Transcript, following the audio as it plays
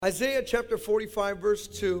Isaiah chapter 45, verse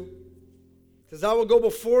 2 says, I will go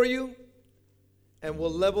before you and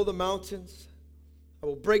will level the mountains. I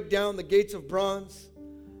will break down the gates of bronze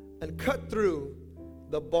and cut through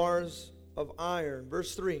the bars of iron.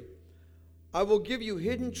 Verse 3, I will give you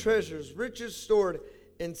hidden treasures, riches stored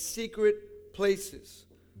in secret places,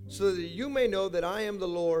 so that you may know that I am the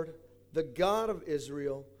Lord, the God of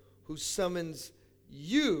Israel, who summons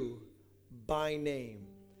you by name.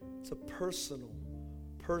 It's a personal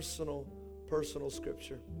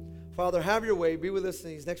scripture. Father, have your way. Be with us in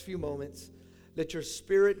these next few moments. Let your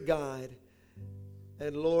spirit guide.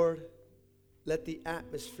 And Lord, let the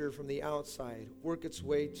atmosphere from the outside work its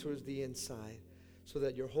way towards the inside so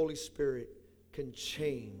that your Holy Spirit can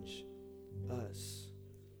change us.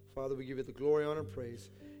 Father, we give you the glory, honor, and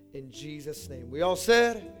praise in Jesus' name. We all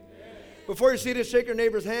said? Amen. Before you're seated, shake your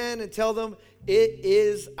neighbor's hand and tell them, it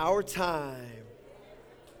is our time.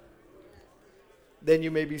 Then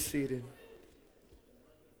you may be seated.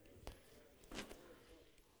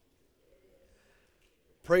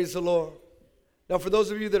 Praise the Lord. Now, for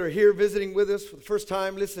those of you that are here visiting with us for the first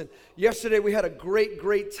time, listen, yesterday we had a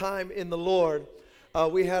great time in the Lord.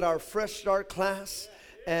 We had our Fresh Start class,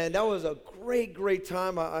 and that was a great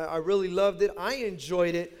time. I really loved it. I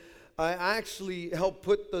enjoyed it. I actually helped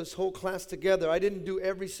put this whole class together. I didn't do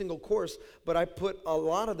every single course, but I put a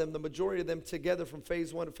lot of them, the majority of them together from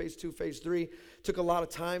phase 1 to phase 2, phase 3. Took a lot of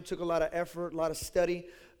time, took a lot of effort, a lot of study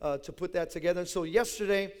to put that together. And so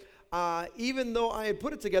yesterday, even though I had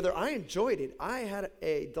put it together, I enjoyed it. I had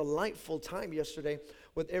a delightful time yesterday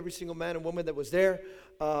with every single man and woman that was there.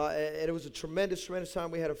 And it was a tremendous time.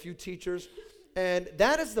 We had a few teachers. And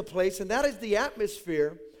that is the place and that is the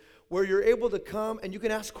atmosphere where you're able to come and you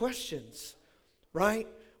can ask questions, right?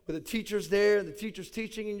 With the teachers there and the teachers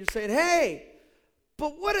teaching and you're saying, hey,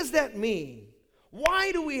 but what does that mean?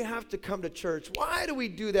 Why do we have to come to church? Why do we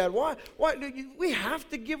do that? Why do we have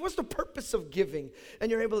to give? What's the purpose of giving? And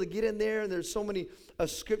you're able to get in there, and there's so many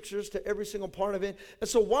scriptures to every single part of it. And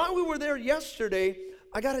so while we were there yesterday,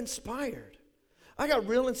 I got inspired. I got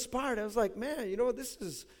real inspired. I was like, man, you know what? This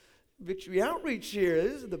is Victory Outreach here.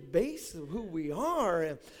 This is the base of who we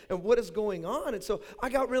are and what is going on. And so I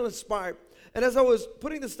got real inspired. And as I was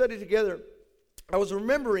putting the study together, I was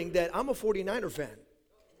remembering that I'm a 49er fan.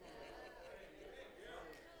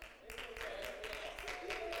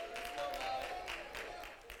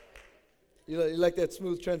 You like that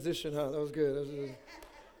smooth transition, huh? That was good. That was good.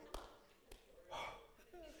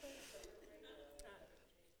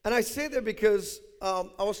 And I say that because I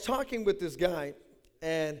was talking with this guy,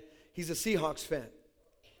 and he's a Seahawks fan.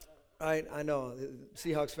 Right? I know.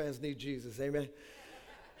 Seahawks fans need Jesus. Amen.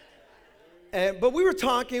 But we were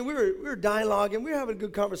talking. We were dialoguing. We were having a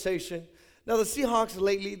good conversation. Now, the Seahawks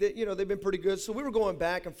lately, they've been pretty good. So we were going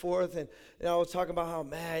back and forth. And I was talking about how,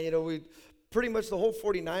 man, we pretty much the whole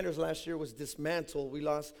 49ers last year was dismantled. We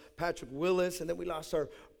lost Patrick Willis, and then we lost our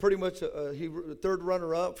pretty much third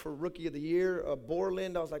runner-up for Rookie of the Year,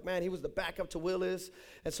 Borland. I was like, man, he was the backup to Willis,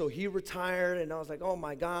 and so he retired, and I was like, oh,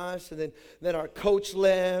 my gosh. And then our coach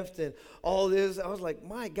left and all this. I was like,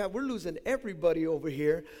 my God, we're losing everybody over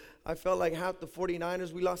here. I felt like half the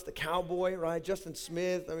 49ers. We lost the Cowboy, right, Justin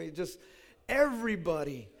Smith. I mean, just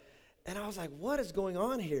everybody. And I was like, what is going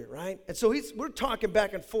on here, right? And so we're talking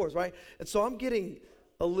back and forth, right? And so I'm getting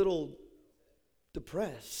a little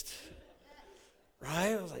depressed,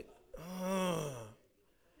 right? I was like, oh.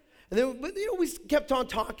 And then, we kept on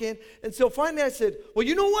talking. And so finally I said, well,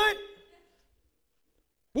 you know what?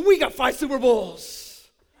 Well, we got 5 Super Bowls.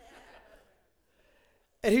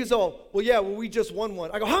 And he's all, well, yeah, we just won one.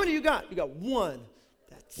 I go, how many you got? You got 1.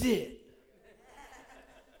 That's it.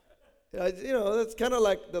 That's kind of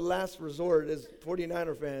like the last resort as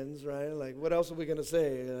 49er fans, right? Like, what else are we going to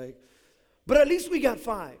say? But at least we got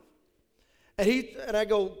 5. And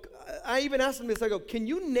I even asked him this. I go, can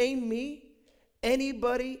you name me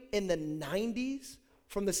anybody in the 90s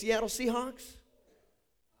from the Seattle Seahawks?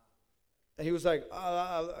 And he was like,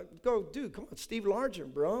 go, dude, come on, Steve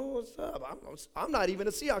Largent, bro. What's up? I'm not even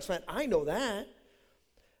a Seahawks fan. I know that.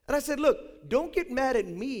 And I said, look, don't get mad at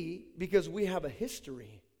me because we have a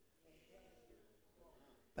history.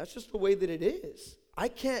 That's just the way that it is. I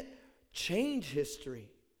can't change history.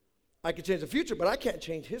 I can change the future, but I can't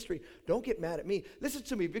change history. Don't get mad at me. Listen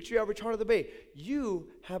to me, Victory Outreach Heart of the Bay. You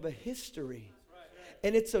have a history,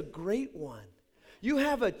 and it's a great one. You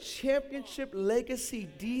have a championship legacy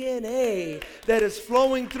DNA that is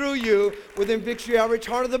flowing through you within Victory Outreach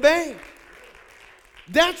Heart of the Bay.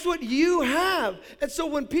 That's what you have. And so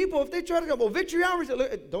when people, if they try to go, well, Victory Outreach,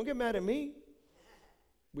 don't get mad at me.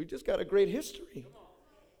 We just got a great history.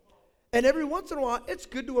 And every once in a while, it's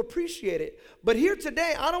good to appreciate it. But here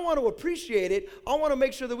today, I don't want to appreciate it. I want to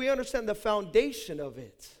make sure that we understand the foundation of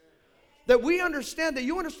it. That we understand, that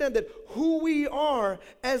you understand that who we are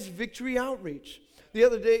as Victory Outreach.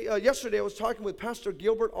 Yesterday, I was talking with Pastor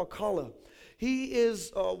Gilbert Alcala. He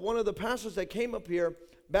is one of the pastors that came up here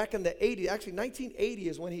back in the 80s. Actually, 1980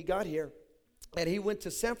 is when he got here. And he went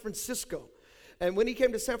to San Francisco. And when he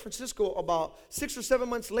came to San Francisco, about 6 or 7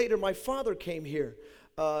 months later, my father came here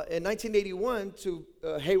in 1981 to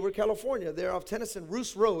Hayward, California, there off Tennyson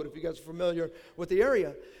Roos Road, if you guys are familiar with the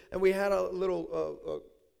area. And we had a little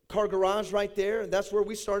car garage right there, and that's where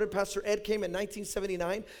we started. Pastor Ed came in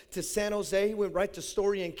 1979 to San Jose. He went right to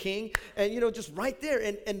Story and King, and just right there.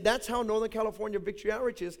 And that's how Northern California Victory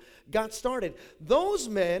Outreaches got started. Those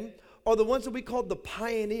men are the ones that we call the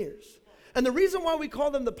pioneers. And the reason why we call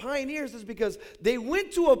them the pioneers is because they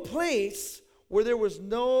went to a place where there was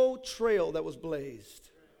no trail that was blazed.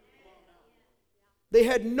 They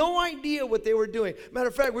had no idea what they were doing. Matter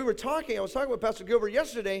of fact, I was talking with Pastor Gilbert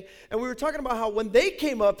yesterday, and we were talking about how when they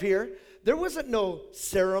came up here, there wasn't no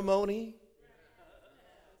ceremony,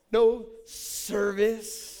 no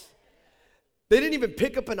service. They didn't even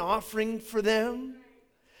pick up an offering for them.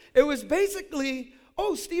 It was basically,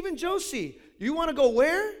 oh, Stephen Josie, you want to go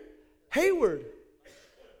where? Hayward.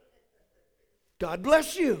 God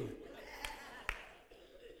bless you.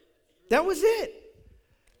 That was it.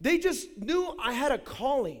 They just knew I had a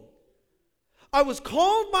calling. I was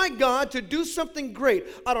called by God to do something great.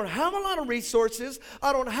 I don't have a lot of resources.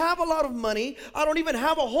 I don't have a lot of money. I don't even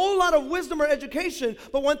have a whole lot of wisdom or education.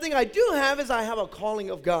 But one thing I do have is I have a calling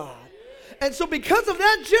of God. And so because of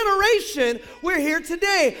that generation, we're here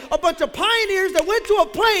today. A bunch of pioneers that went to a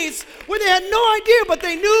place where they had no idea, but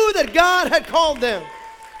they knew that God had called them.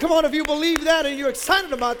 Come on, if you believe that and you're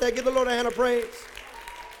excited about that, give the Lord a hand of praise.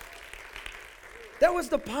 That was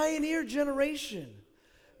the pioneer generation.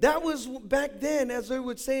 That was back then, as they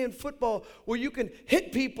would say in football, where you can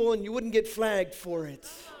hit people and you wouldn't get flagged for it.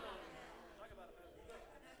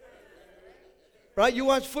 Right? You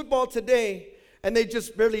watch football today, and they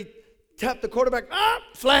just barely tap the quarterback,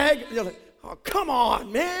 flag. And you're like, oh, come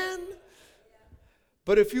on, man.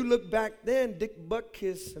 But if you look back then, Dick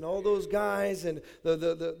Butkus and all those guys and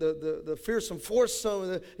the fearsome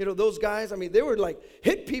foursome, those guys, I mean, they would like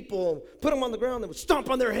hit people, put them on the ground, they would stomp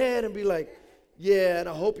on their head and be like, yeah, and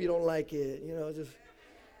I hope you don't like it. Just.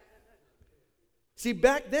 See,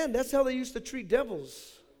 back then, that's how they used to treat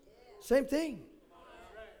devils. Same thing.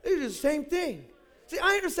 It was the same thing. See,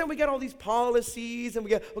 I understand we got all these policies and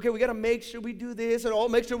we got to make sure we do this and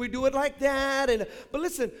make sure we do it like that. But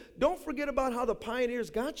listen, don't forget about how the pioneers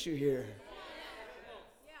got you here.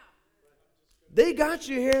 They got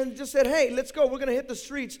you here and just said, hey, let's go. We're going to hit the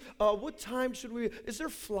streets. What time should we? Is there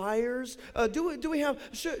flyers? Do we have?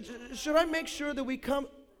 Should I make sure that we come?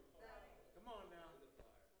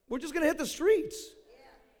 We're just going to hit the streets.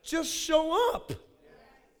 Just show up.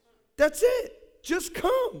 That's it. Just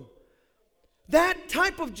come. That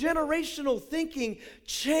type of generational thinking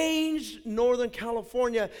changed Northern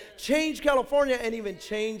California, changed California, and even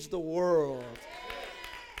changed the world.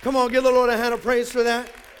 Come on, give the Lord a hand of praise for that.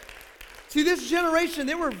 See, this generation,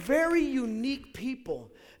 they were very unique people.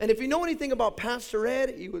 And if you know anything about Pastor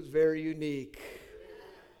Ed, he was very unique.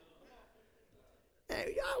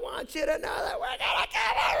 Hey, I want you to know that we're going to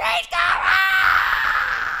come and raise God.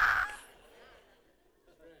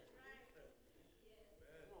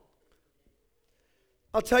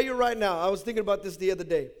 I'll tell you right now, I was thinking about this the other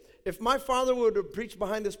day. If my father were to preach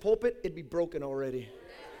behind this pulpit, it'd be broken already.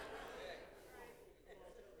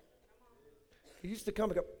 He used to come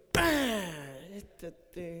and go, bang, hit the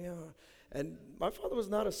thing. And my father was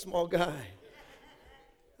not a small guy,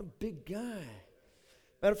 a big guy.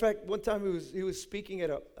 Matter of fact, one time he was speaking at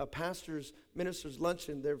a minister's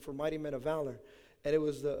luncheon there for Mighty Men of Valor. And it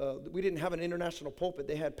was we didn't have an international pulpit.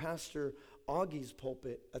 They had Pastor Augie's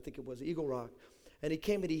pulpit, I think it was, Eagle Rock. And he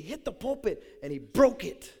came and he hit the pulpit and he broke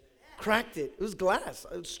it, cracked it. It was glass,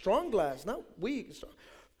 it was strong glass, not weak. Strong.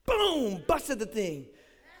 Boom, busted the thing.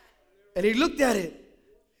 And he looked at it.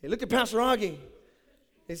 He looked at Pastor Augie.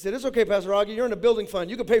 He said, it's okay, Pastor Augie, you're in a building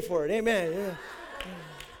fund. You can pay for it. Amen. Yeah.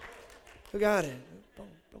 We got it. Boom,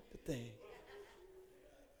 broke the thing.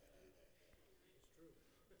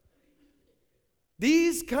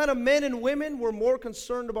 These kind of men and women were more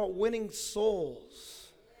concerned about winning souls.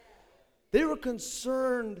 They were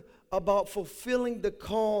concerned about fulfilling the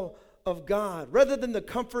call of God rather than the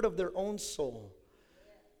comfort of their own soul.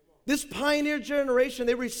 This pioneer generation,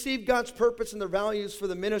 they received God's purpose and their values for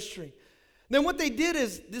the ministry. Then what they did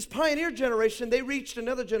is, this pioneer generation, they reached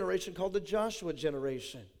another generation called the Joshua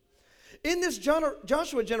generation. In this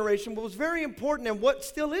Joshua generation, what was very important and what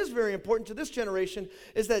still is very important to this generation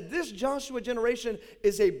is that this Joshua generation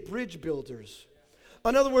is a bridge builders.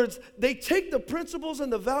 In other words, they take the principles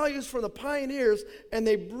and the values from the pioneers and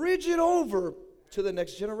they bridge it over to the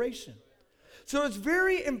next generation. So it's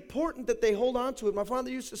very important that they hold on to it. My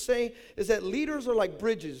father used to say is that leaders are like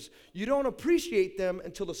bridges. You don't appreciate them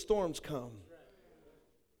until the storms come.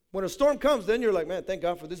 When a storm comes, then you're like, man, thank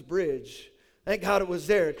God for this bridge. Thank God it was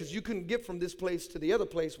there, because you couldn't get from this place to the other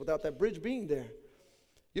place without that bridge being there.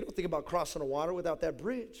 You don't think about crossing the water without that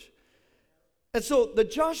bridge. And so the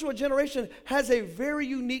Joshua generation has a very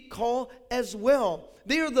unique call as well.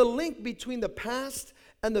 They are the link between the past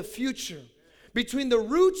and the future, between the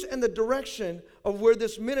roots and the direction of where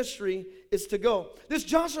this ministry is to go. This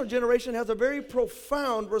Joshua generation has a very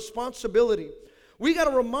profound responsibility. We got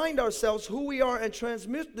to remind ourselves who we are and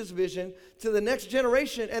transmit this vision to the next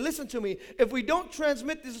generation. And listen to me, if we don't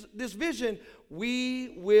transmit this vision,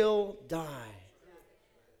 we will die.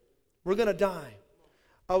 We're going to die.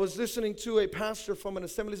 I was listening to a pastor from an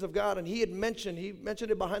Assemblies of God, and he mentioned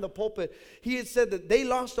it behind the pulpit. He had said that they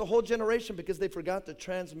lost a whole generation because they forgot to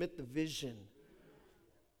transmit the vision.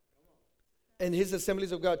 In his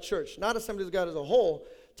Assemblies of God church, not Assemblies of God as a whole,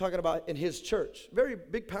 talking about in his church. Very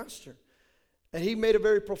big pastor. And he made a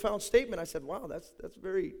very profound statement. I said, wow, that's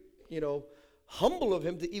very, humble of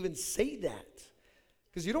him to even say that.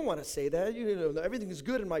 Because you don't want to say that. Everything is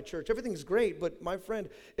good in my church. Everything is great. But my friend,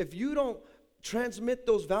 if you don't transmit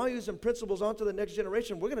those values and principles onto the next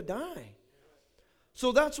generation, we're going to die.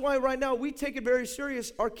 So that's why right now we take it very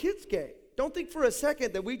serious, our kids gang. Don't think for a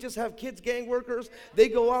second that we just have kids gang workers. They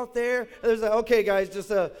go out there and there's like, okay, guys, just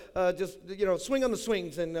swing on the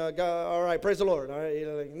swings and all right, praise the Lord. All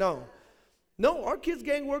right, no. No, our kids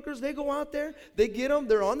gang workers, they go out there, they get them,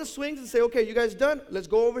 they're on the swings and say, okay, you guys done? Let's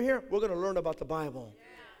go over here. We're going to learn about the Bible.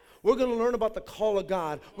 We're going to learn about the call of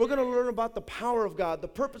God. We're going to learn about the power of God, the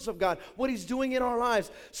purpose of God, what He's doing in our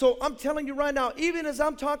lives. So I'm telling you right now, even as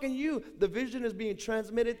I'm talking to you, the vision is being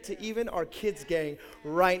transmitted to even our kids gang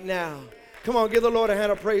right now. Come on, give the Lord a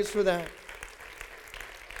hand of praise for that.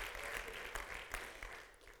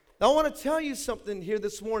 Now, I want to tell you something here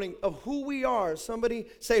this morning of who we are. Somebody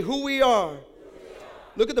say, who we are.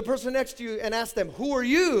 Look at the person next to you and ask them, who are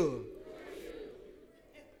you?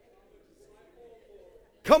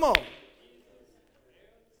 Come on.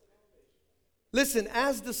 Listen,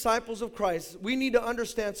 as disciples of Christ, we need to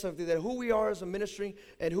understand something, that who we are as a ministry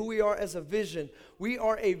and who we are as a vision. We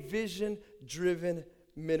are a vision-driven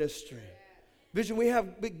ministry.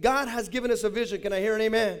 Vision, God has given us a vision. Can I hear an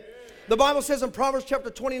amen? The Bible says in Proverbs chapter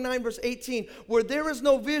 29, verse 18, where there is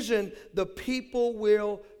no vision, the people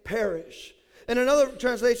will perish. In another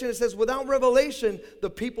translation, it says, without revelation, the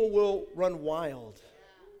people will run wild.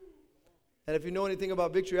 And if you know anything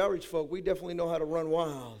about Victory Outreach folk, we definitely know how to run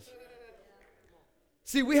wild.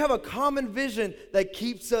 See, we have a common vision that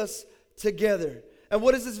keeps us together. And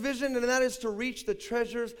what is this vision? And that is to reach the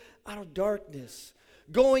treasures out of darkness.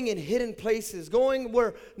 Going in hidden places. Going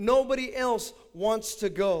where nobody else wants to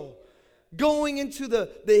go. Going into the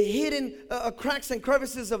hidden cracks and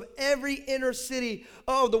crevices of every inner city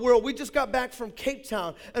of the world. We just got back from Cape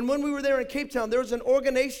Town. And when we were there in Cape Town, there was an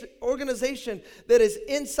organization that is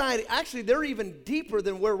inside. Actually, they're even deeper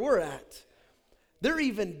than where we're at. They're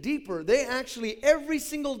even deeper. They actually, every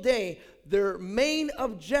single day, their main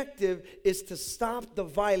objective is to stop the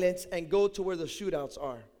violence and go to where the shootouts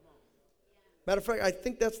are. Matter of fact, I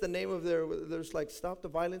think that's the name of there's like stop the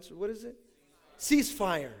violence. What is it?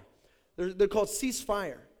 Ceasefire. They're called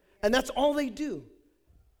Ceasefire. And that's all they do.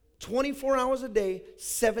 24 hours a day,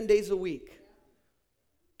 7 days a week.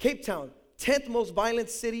 Cape Town, 10th most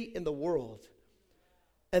violent city in the world.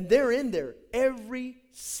 And they're in there every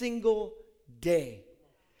single day.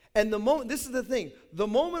 And this is the thing, the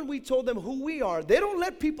moment we told them who we are, they don't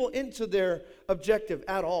let people into their objective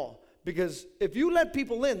at all. Because if you let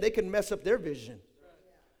people in, they can mess up their vision.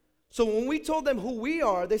 So when we told them who we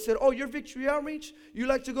are, they said, oh, you're Victory Outreach? You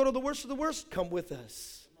like to go to the worst of the worst? Come with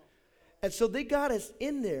us. And so they got us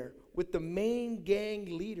in there with the main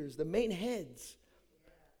gang leaders, the main heads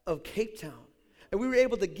of Cape Town. And we were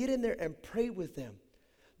able to get in there and pray with them.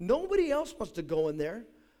 Nobody else wants to go in there.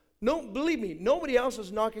 No, believe me, nobody else is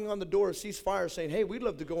knocking on the door of Ceasefire saying, hey, we'd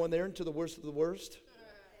love to go in there into the worst of the worst.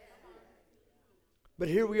 But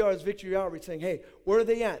here we are as Victory Outreach saying, hey, where are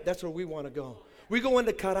they at? That's where we want to go. We go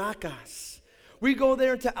into Caracas. We go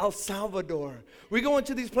there into El Salvador. We go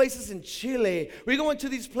into these places in Chile. We go into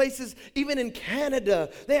these places even in Canada.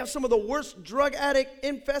 They have some of the worst drug addict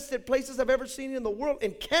infested places I've ever seen in the world.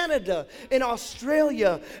 In Canada, in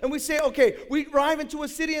Australia. And we say, okay, we drive into a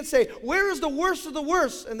city and say, where is the worst of the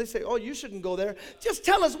worst? And they say, oh, you shouldn't go there. Just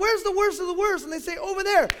tell us, where's the worst of the worst? And they say, over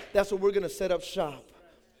there. That's where we're going to set up shop.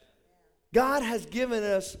 God has given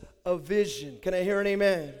us a vision. Can I hear an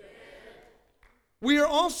amen? We are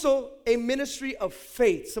also a ministry of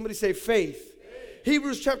faith. Somebody say faith.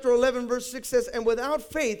 Hebrews chapter 11 verse 6 says, and without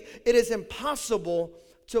faith it is impossible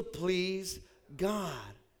to please God.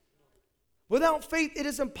 Without faith it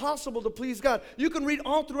is impossible to please God. You can read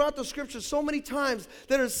all throughout the scriptures so many times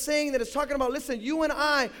that are saying that it's talking about, listen, you and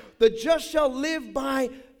I, the just shall live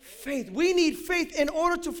by faith. We need faith in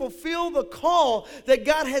order to fulfill the call that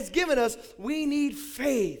God has given us. We need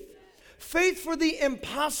faith. Faith for the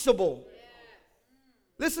impossible.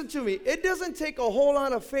 Listen to me. It doesn't take a whole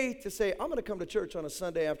lot of faith to say, I'm going to come to church on a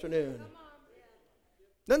Sunday afternoon.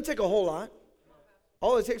 Doesn't take a whole lot.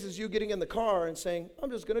 All it takes is you getting in the car and saying,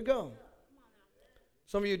 I'm just going to go.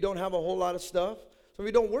 Some of you don't have a whole lot of stuff. Some of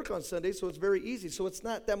you don't work on Sundays, so it's very easy. So it's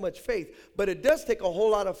not that much faith. But it does take a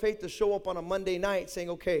whole lot of faith to show up on a Monday night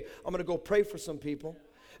saying, okay, I'm going to go pray for some people.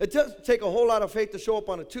 It does take a whole lot of faith to show up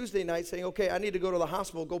on a Tuesday night saying, okay, I need to go to the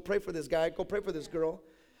hospital, go pray for this guy, go pray for this girl.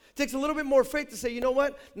 It takes a little bit more faith to say, you know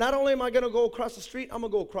what? Not only am I going to go across the street, I'm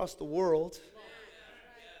going to go across the world.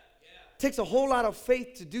 It takes a whole lot of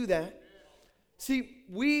faith to do that. See,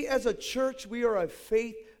 we as a church, we are a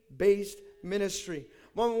faith-based ministry.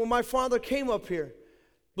 When my father came up here,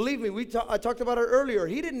 believe me, I talked about it earlier.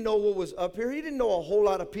 He didn't know what was up here. He didn't know a whole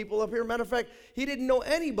lot of people up here. Matter of fact, he didn't know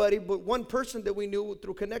anybody but one person that we knew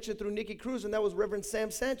through connection through Nikki Cruz, and that was Reverend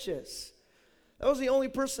Sam Sanchez. That was the only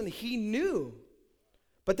person he knew.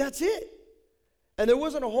 But that's it. And there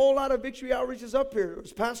wasn't a whole lot of Victory Outreaches up here. It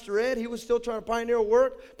was Pastor Ed. He was still trying to pioneer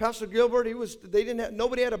work. Pastor Gilbert,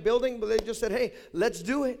 nobody had a building, but they just said, hey, let's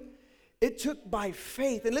do it. It took by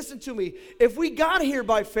faith. And listen to me. If we got here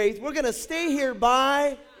by faith, we're going to stay here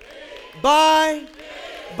by faith.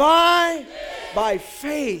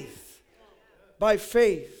 By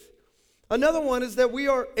faith. Another one is that we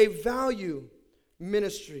are a value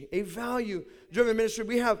ministry, a value-driven ministry.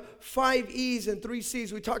 We have 5 E's and 3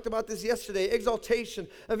 C's. We talked about this yesterday. Exaltation,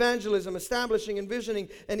 evangelism, establishing, envisioning,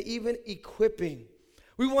 and even equipping.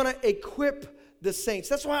 We want to equip the saints.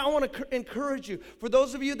 That's why I want to encourage you. For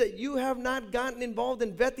those of you that you have not gotten involved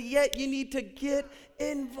in Bethany yet, you need to get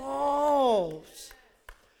involved.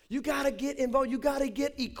 You got to get involved. You got to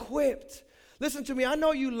get equipped. Listen to me. I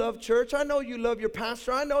know you love church. I know you love your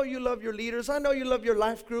pastor. I know you love your leaders. I know you love your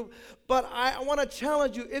life group. But I want to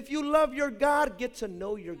challenge you. If you love your God, get to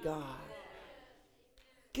know your God.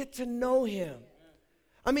 Get to know Him.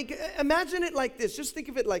 I mean, imagine it like this. Just think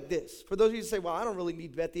of it like this. For those of you who say, well, I don't really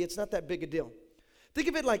need Bethany. It's not that big a deal. Think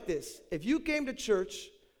of it like this. If you came to church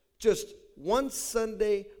just one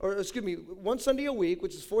Sunday a week,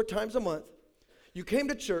 which is 4 times a month, you came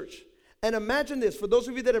to church, and imagine this. For those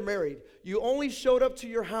of you that are married, you only showed up to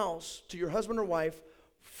your house, to your husband or wife,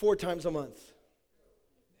 4 times a month.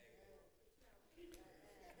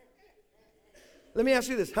 Let me ask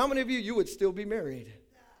you this. How many of you would still be married?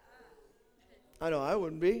 I know I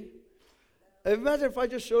wouldn't be. Imagine if I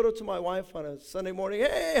just showed up to my wife on a Sunday morning.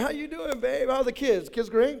 Hey, how you doing, babe? How are the kids? Kids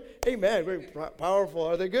great? Amen. Very powerful.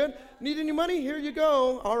 Are they good? Need any money? Here you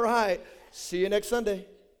go. All right. See you next Sunday.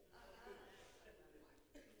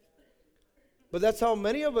 But that's how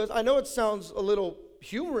many of us, I know it sounds a little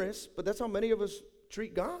humorous, but that's how many of us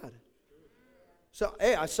treat God. So,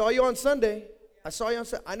 hey, I saw you on Sunday.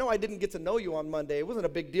 I know I didn't get to know you on Monday. It wasn't a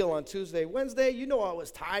big deal on Tuesday. Wednesday, you know I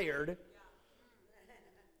was tired.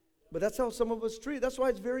 But that's how some of us treat. That's why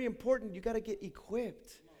it's very important. You got to get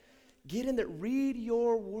equipped. Get in there. Read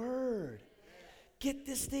your word. Get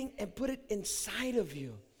this thing and put it inside of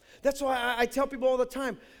you. That's why I tell people all the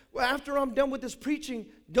time, well, after I'm done with this preaching,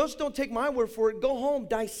 just don't take my word for it. Go home,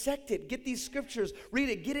 dissect it. Get these scriptures. Read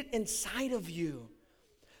it. Get it inside of you.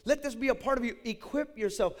 Let this be a part of you. Equip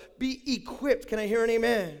yourself. Be equipped. Can I hear an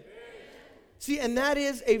amen? See, and that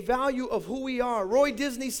is a value of who we are. Roy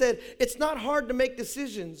Disney said, it's not hard to make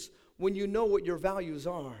decisions when you know what your values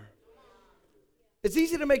are. It's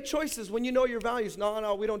easy to make choices when you know your values.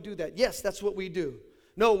 No, we don't do that. Yes, that's what we do.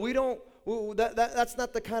 No, we don't. That's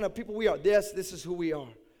not the kind of people we are. Yes, this is who we are.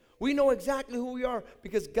 We know exactly who we are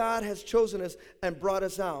because God has chosen us and brought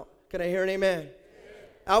us out. Can I hear an amen?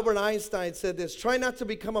 Albert Einstein said this, try not to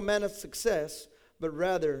become a man of success, but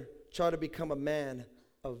rather try to become a man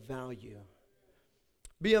of value.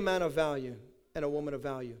 Be a man of value and a woman of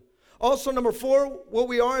value. Also, number 4, what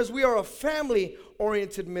we are is we are a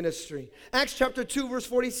family-oriented ministry. Acts chapter 2, verse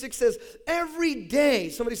 46 says, every day,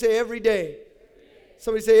 somebody say every day.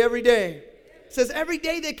 Somebody say every day. It says every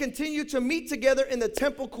day they continued to meet together in the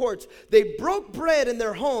temple courts. They broke bread in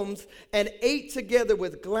their homes and ate together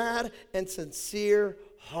with glad and sincere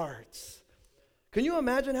hearts. Can you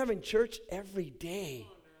imagine having church every day?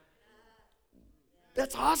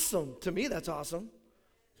 That's awesome. To me, that's awesome.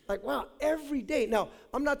 Like, wow, every day. Now,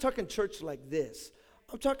 I'm not talking church like this.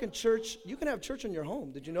 I'm talking church, you can have church in your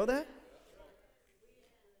home. Did you know that?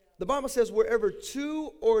 The Bible says wherever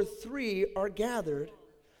 2 or 3 are gathered.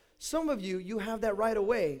 Some of you, you have that right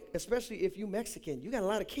away, especially if you're Mexican. You got a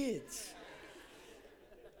lot of kids.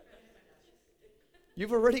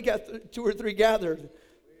 You've already got 2 or 3 gathered.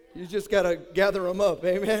 You just got to gather them up,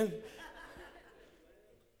 amen?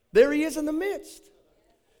 There he is in the midst.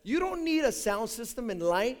 You don't need a sound system and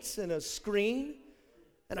lights and a screen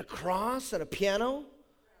and a cross and a piano.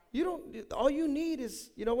 You don't, all you need is,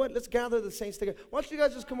 you know what, let's gather the saints together. Why don't you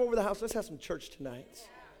guys just come over to the house, let's have some church tonight.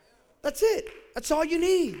 That's it. That's all you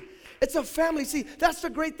need. It's a family. See, that's the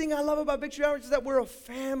great thing I love about Victory Outreach is that we're a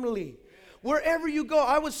family. Wherever you go,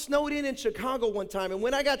 I was snowed in Chicago one time, and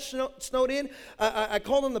when I got snowed in, I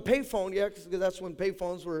called on the payphone, yeah, because that's when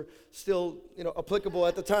payphones were still, applicable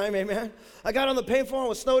at the time, amen. I got on the payphone, I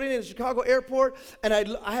was snowed in the Chicago airport, and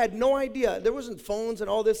I had no idea. There wasn't phones and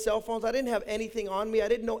all this, cell phones. I didn't have anything on me. I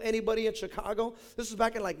didn't know anybody in Chicago. This was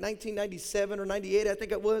back in like 1997 or 98, I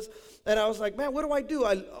think it was. And I was like, man, what do I do?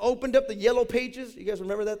 I opened up the Yellow Pages. You guys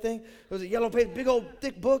remember that thing? It was a Yellow Page, big old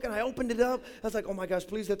thick book, and I opened it up. I was like, oh my gosh,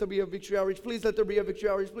 please let there be a Victory Outreach. Please let there be a Victory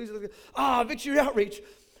Outreach. Please let there be. Victory Outreach.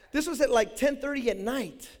 This was at like 10:30 at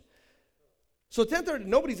night. So 10:30,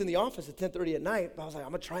 nobody's in the office at 10:30 at night. But I was like,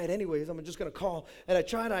 I'm going to try it anyways. I'm just going to call. And I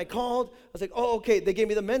tried, and I called. I was like, oh, okay. They gave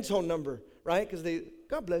me the men's home number, right? Because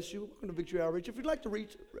God bless you. Welcome to Victory Outreach. If you'd like to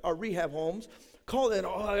reach our rehab homes, call in.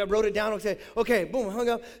 I wrote it down. Okay, boom, hung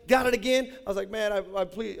up. Got it again. I was like, man, I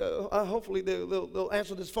please, hopefully they'll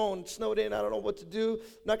answer this phone. It's snowed in. I don't know what to do.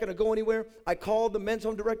 Not going to go anywhere. I called the men's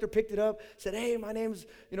home director, picked it up, said, hey, my name's,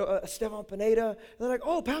 Esteban Pineda. And they're like,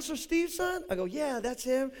 oh, Pastor Steve's son? I go, yeah, that's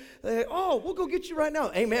him. They're like, oh, we'll go get you right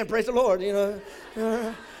now. Amen. Praise the Lord.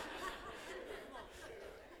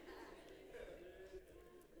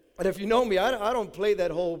 But if you know me, I don't play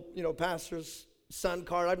that whole, pastor's son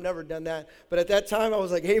card. I've never done that. But at that time, I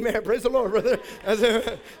was like, amen, praise the Lord, brother.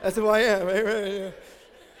 That's who I am. Amen.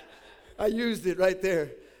 I used it right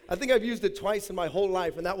there. I think I've used it twice in my whole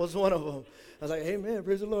life, and that was one of them. I was like, amen,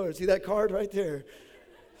 praise the Lord. See that card right there?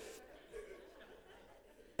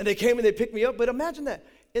 And they came and they picked me up. But imagine that.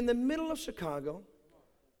 In the middle of Chicago,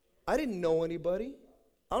 I didn't know anybody.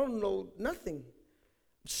 I don't know nothing.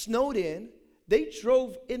 Snowed in. They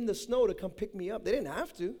drove in the snow to come pick me up. They didn't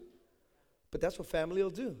have to. But that's what family will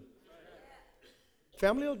do.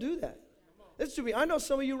 Family will do that. Listen to me. I know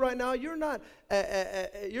some of you right now, you're not,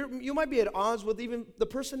 you might be at odds with even the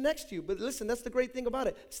person next to you. But listen, that's the great thing about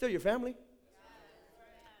it. It's still your family.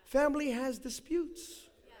 Family has disputes.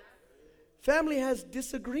 Family has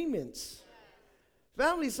disagreements.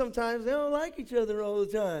 Family sometimes, they don't like each other all the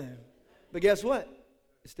time. But guess what?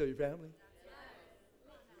 It's still your family.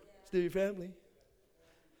 Still your family.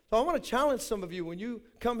 So I want to challenge some of you when you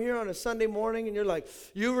come here on a Sunday morning and you're like,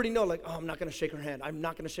 you already know, like, oh, I'm not going to shake her hand. I'm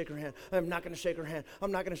not going to shake her hand. I'm not going to shake her hand.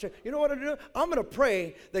 I'm not going to shake. You know what I do? I'm going to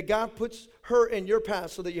pray that God puts her in your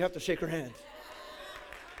path so that you have to shake her hand.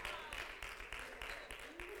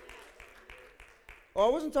 Oh,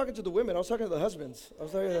 I wasn't talking to the women. I was talking to the husbands. I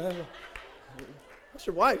was talking to the husband. That's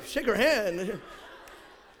your wife. Shake her hand.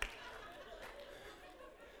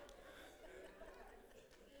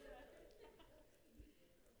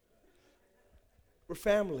 We're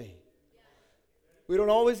family. We don't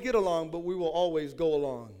always get along, but we will always go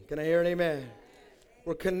along. Can I hear an amen?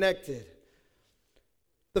 We're connected.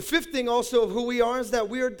 The fifth thing also of who we are is that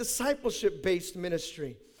we are discipleship-based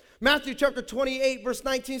ministry. Matthew chapter 28, verse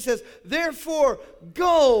 19 says, therefore,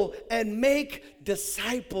 go and make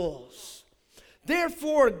disciples.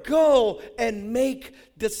 Therefore, go and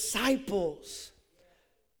make disciples.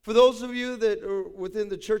 For those of you that are within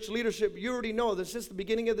the church leadership, you already know this is the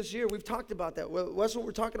beginning of this year. We've talked about that. Well, that's what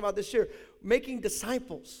we're talking about this year, making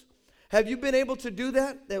disciples. Have you been able to do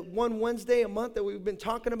that? That one Wednesday a month that we've been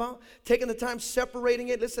talking about? Taking the time, separating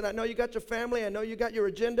it. Listen, I know you got your family. I know you got your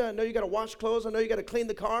agenda. I know you got to wash clothes. I know you got to clean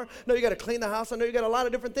the car. I know you got to clean the house. I know you got a lot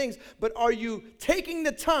of different things. But are you taking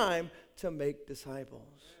the time to make disciples?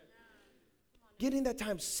 Getting that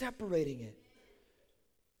time, separating it.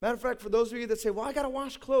 Matter of fact, for those of you that say, well, I got to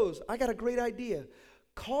wash clothes, I got a great idea.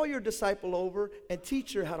 Call your disciple over and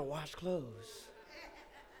teach her how to wash clothes.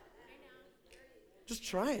 Just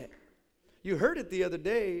try it. You heard it the other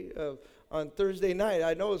day on Thursday night.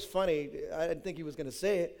 I know it's funny. I didn't think he was going to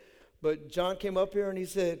say it. But John came up here and he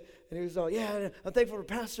said, and he was all, yeah, I'm thankful for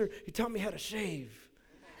Pastor. He taught me how to shave.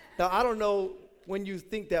 Now, I don't know when you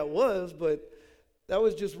think that was, but that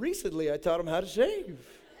was just recently I taught him how to shave.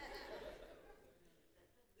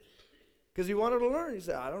 Because he wanted to learn. He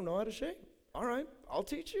said, I don't know how to shave. All right, I'll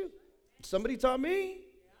teach you. Somebody taught me.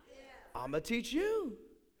 I'm going to teach you.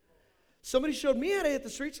 Somebody showed me how to hit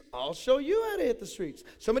the streets. I'll show you how to hit the streets.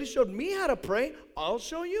 Somebody showed me how to pray. I'll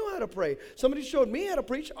show you how to pray. Somebody showed me how to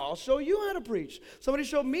preach. I'll show you how to preach. Somebody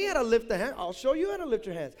showed me how to lift the hand. I'll show you how to lift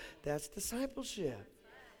your hands. That's discipleship.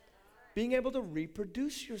 Being able to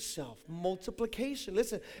reproduce yourself. Multiplication.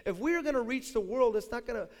 Listen, if we are going to reach the world, it's not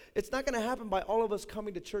going to happen by all of us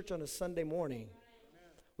coming to church on a Sunday morning.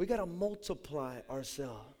 We got to multiply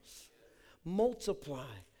ourselves. Multiply.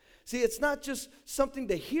 See, it's not just something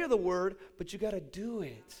to hear the word, but you got to do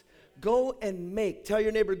it. Go and make. Tell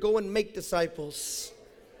your neighbor, go and make disciples.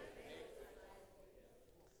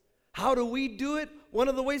 How do we do it? One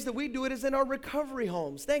of the ways that we do it is in our recovery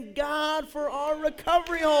homes. Thank God for our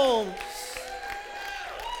recovery homes.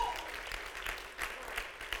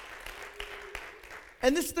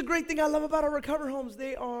 And this is the great thing I love about our recovery homes.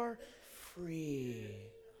 They are free.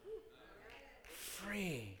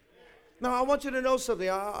 Free. Now, I want you to know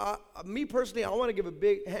something. Me personally, I want to give a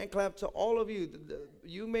big hand clap to all of you.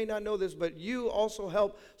 You may not know this, but you also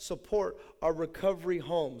help support our recovery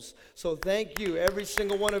homes. So thank you, every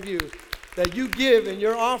single one of you, that you give in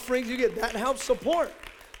your offerings. You get that helps support.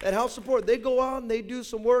 That helps support. They go out and they do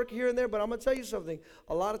some work here and there, but I'm going to tell you something.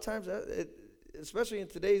 A lot of times, especially in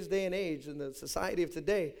today's day and age, in the society of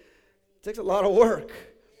today, it takes a lot of work.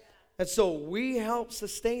 And so we help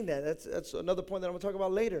sustain that. That's another point that I'm going to talk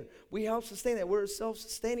about later. We help sustain that. We're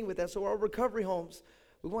self-sustaining with that. So our recovery homes,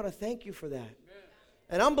 we want to thank you for that. Amen.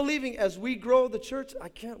 And I'm believing as we grow the church, I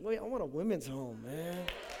can't wait. I want a women's home, man.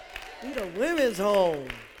 We need a women's home.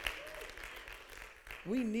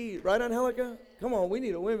 We need, right, Angelica? Come on, we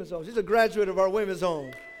need a women's home. She's a graduate of our women's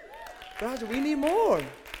home. Graduate, we need more.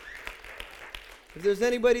 If there's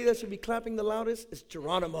anybody that should be clapping the loudest, it's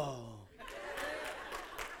Geronimo.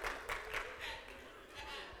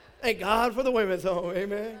 Thank God for the women's home,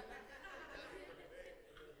 amen.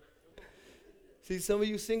 See, some of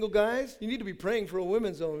you single guys, you need to be praying for a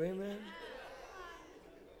women's home, amen.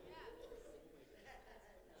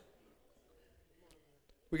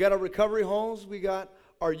 We got our recovery homes. We got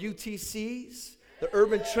our UTCs, the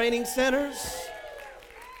urban training centers.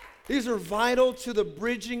 These are vital to the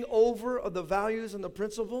bridging over of the values and the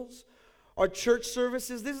principles. Our church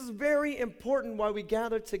services, this is very important why we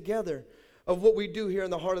gather together of what we do here in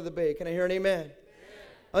the heart of the Bay. Can I hear an amen? Amen?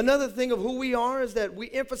 Another thing of who we are is that we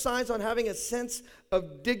emphasize on having a sense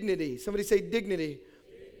of dignity. Somebody say dignity.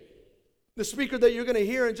 The speaker that you're going to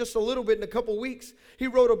hear in just a little bit, in a couple weeks, he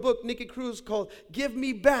wrote a book, Nicky Cruz, called Give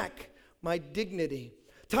Me Back My Dignity.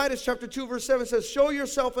 Titus chapter 2 verse 7 says, show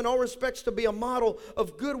yourself in all respects to be a model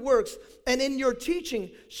of good works, and in your teaching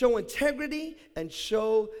show integrity and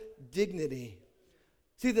show dignity.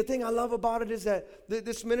 See, the thing I love about it is that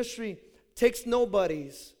this ministry takes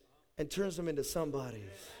nobodies and turns them into somebodies.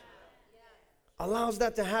 Allows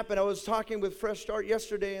that to happen. I was talking with Fresh Start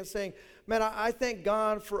yesterday and saying, man, I thank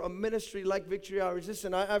God for a ministry like Victory Outreach.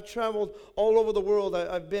 Listen, I've traveled all over the world.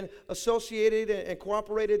 I've been associated and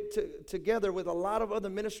cooperated together with a lot of other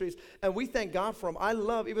ministries, and we thank God for them. I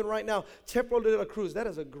love, even right now, Templo de la Cruz. That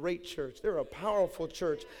is a great church. They're a powerful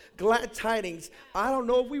church. Glad Tidings. I don't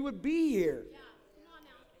know if we would be here,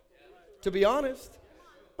 to be honest.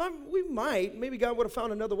 We might. Maybe God would have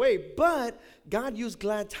found another way. But God used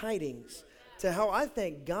Glad Tidings to how I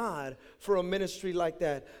thank God for a ministry like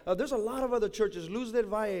that. There's a lot of other churches, Luz del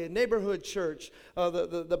Valle, Neighborhood Church,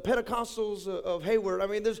 the Pentecostals of Hayward. I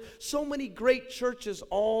mean, there's so many great churches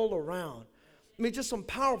all around. I mean, just some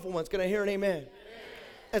powerful ones. Can I hear an amen? Amen.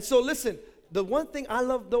 And so listen, the one thing I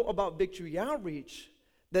love though about Victory Outreach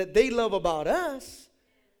that they love about us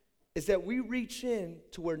is that we reach in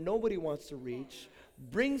to where nobody wants to reach,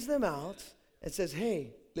 brings them out, and says,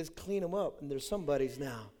 hey, let's clean them up, and there's somebody's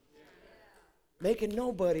now. Making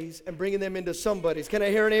nobodies and bringing them into somebody's. Can I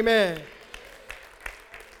hear an amen?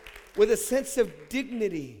 With a sense of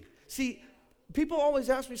dignity. See, people always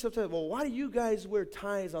ask me sometimes, well, why do you guys wear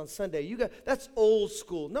ties on Sunday? That's old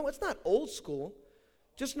school. No, it's not old school.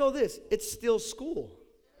 Just know this, it's still school.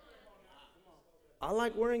 I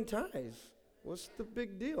like wearing ties. What's the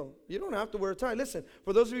big deal? You don't have to wear a tie. Listen,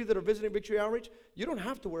 for those of you that are visiting Victory Outreach, you don't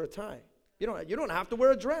have to wear a tie. You don't have to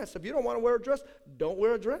wear a dress. If you don't want to wear a dress, don't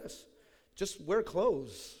wear a dress. Just wear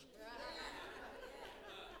clothes.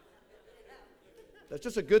 That's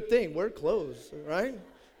just a good thing. Wear clothes, right?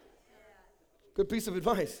 Good piece of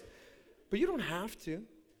advice. But you don't have to.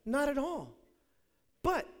 Not at all.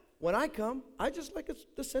 But when I come, I just like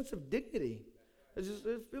the sense of dignity. It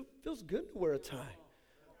feels good to wear a tie.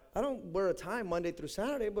 I don't wear a tie Monday through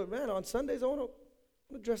Saturday, but man, on Sundays I want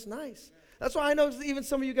to dress nice. That's why I know even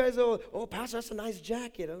some of you guys are, oh, Pastor, that's a nice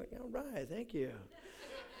jacket. I'm like, all right, thank you.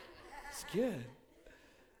 It's good.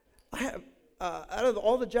 I have, out of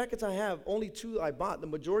all the jackets I have, only 2 I bought. The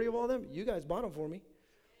majority of all of them, you guys bought them for me.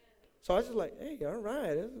 So I was just like, hey, all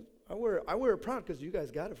right. I wear it proud because you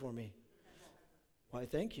guys got it for me. Why,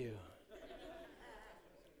 thank you.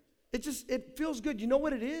 It feels good. You know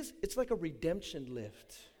what it is? It's like a redemption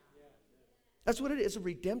lift. That's what it is. It's a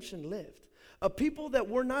redemption lift. A people that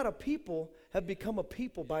were not a people have become a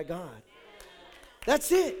people by God.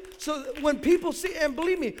 That's it. So when people see, and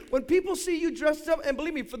believe me, when people see you dressed up, and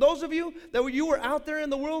believe me, for those of you that you were out there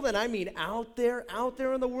in the world, and I mean out there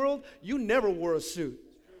in the world, you never wore a suit.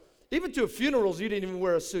 Even to funerals, you didn't even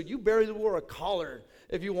wear a suit. You barely wore a collar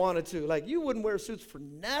if you wanted to. Like, you wouldn't wear suits for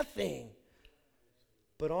nothing.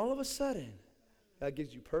 But all of a sudden, that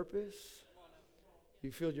gives you purpose.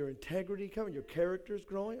 You feel your integrity coming, your character's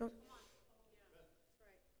growing.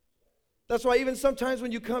 That's why even sometimes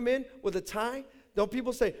when you come in with a tie, don't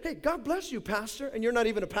people say, hey, God bless you, pastor, and you're not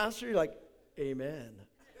even a pastor? You're like, amen.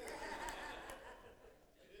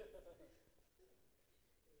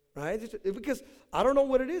 Right? Because I don't know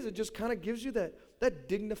what it is. It just kind of gives you that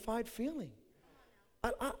dignified feeling.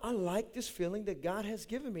 I like this feeling that God has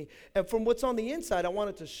given me. And from what's on the inside, I want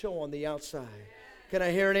it to show on the outside. Can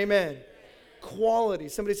I hear an amen? Quality.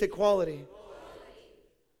 Somebody say quality.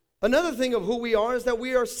 Another thing of who we are is that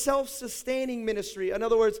we are self-sustaining ministry. In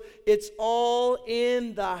other words, it's all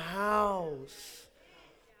in the house.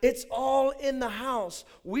 It's all in the house.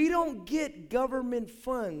 We don't get government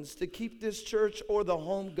funds to keep this church or the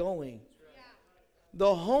home going.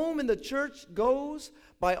 The home and the church goes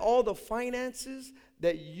by all the finances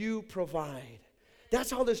that you provide.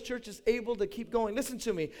 That's how this church is able to keep going. Listen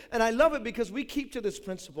to me. And I love it because we keep to this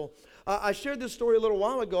principle. I shared this story a little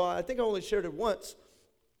while ago. I think I only shared it once.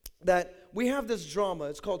 That we have this drama.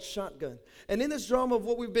 It's called Shotgun. And in this drama of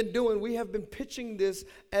what we've been doing, we have been pitching this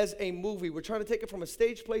as a movie. We're trying to take it from a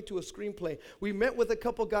stage play to a screenplay. We met with a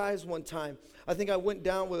couple guys one time. I think I went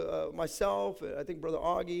down with myself, I think Brother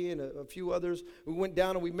Augie and a few others. We went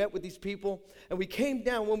down and we met with these people. And we came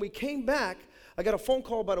down. When we came back, I got a phone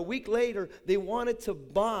call about a week later. They wanted to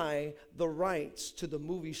buy the rights to the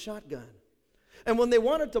movie Shotgun. And when they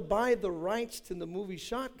wanted to buy the rights to the movie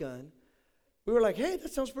Shotgun, we were like, hey,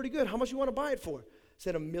 that sounds pretty good. How much you want to buy it for?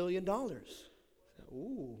 Said $1 million.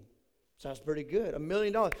 Ooh, sounds pretty good. $1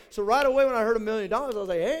 million. So right away when I heard $1 million, I was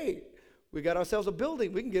like, hey, we got ourselves a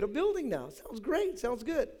building. We can get a building now. Sounds great. Sounds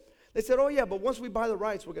good. They said, oh, yeah, but once we buy the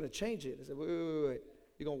rights, we're going to change it. I said, wait.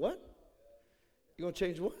 You going what? You going to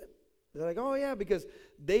change what? They're like, oh, yeah, because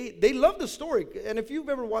they love the story. And if you've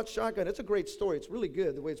ever watched Shotgun, it's a great story. It's really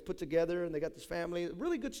good, the way it's put together, and they got this family.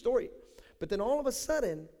 Really good story. But then all of a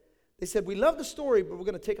sudden, they said, we love the story, but we're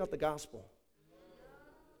going to take out the gospel.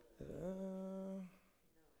 So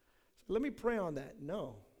let me pray on that.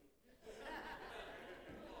 No.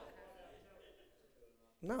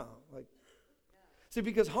 No. See,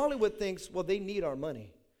 because Hollywood thinks, well, they need our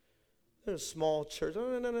money. They're a small church.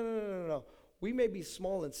 No. We may be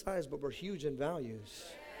small in size, but we're huge in values.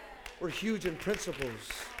 We're huge in principles.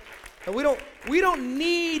 And we don't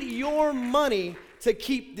need your money to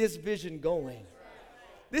keep this vision going.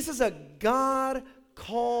 This is a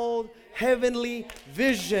God-called heavenly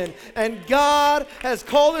vision. And God has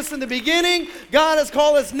called us in the beginning. God has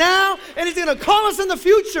called us now. And He's going to call us in the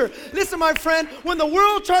future. Listen, my friend, when the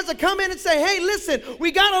world tries to come in and say, hey, listen,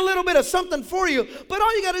 we got a little bit of something for you. But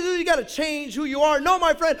all you got to do, you got to change who you are. No,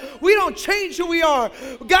 my friend, we don't change who we are.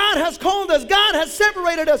 God has called us. God has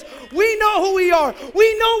separated us. We know who we are.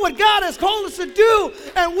 We know what God has called us to do.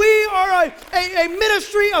 And we are a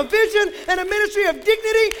ministry of vision and a ministry of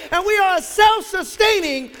dignity. And we are a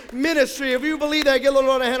self-sustaining ministry. If you believe that, give the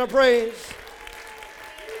Lord a hand of praise.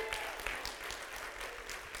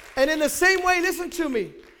 And in the same way, listen to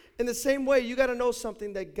me. In the same way, you got to know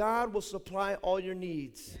something, that God will supply all your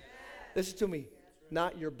needs. Listen to me.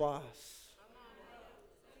 Not your boss.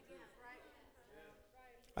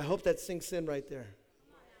 I hope that sinks in right there.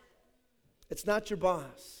 It's not your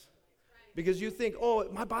boss. Because you think, oh,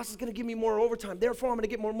 my boss is going to give me more overtime, therefore I'm going to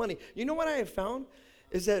get more money. You know what I have found?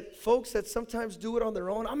 Is that folks that sometimes do it on their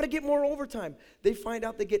own, I'm going to get more overtime. They find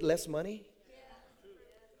out they get less money.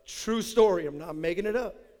 True story. I'm not making it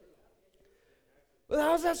up. Well,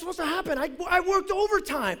 how's that supposed to happen? I worked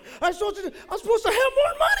overtime. I'm supposed to have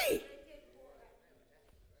more money.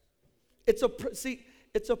 It's a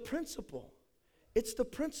principle. It's the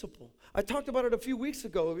principle. I talked about it a few weeks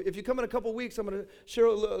ago. If you come in a couple weeks, I'm going to share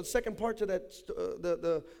a second part to that,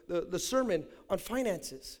 the sermon on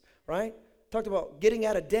finances, right? Talked about getting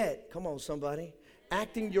out of debt. Come on, somebody.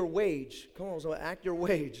 Acting your wage. Come on, somebody. Act your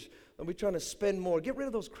wage. Don't be trying to spend more. Get rid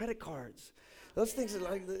of those credit cards. Those things are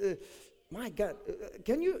like, my God.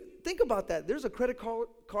 Can you think about that? There's a credit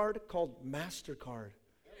card called MasterCard.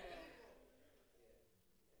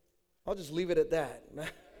 I'll just leave it at that.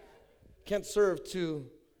 Can't serve two.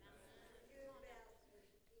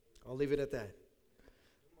 I'll leave it at that.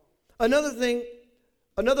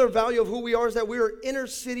 Another value of who we are is that we are inner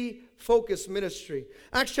city focused ministry.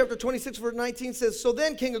 Acts chapter 26 verse 19 says, "So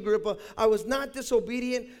then, King Agrippa, I was not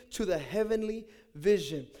disobedient to the heavenly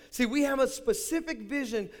vision." See, we have a specific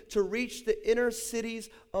vision to reach the inner cities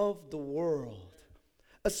of the world.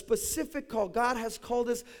 A specific call. God has called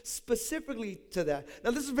us specifically to that.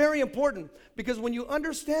 Now, this is very important because when you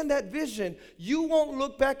understand that vision, you won't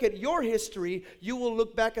look back at your history. You will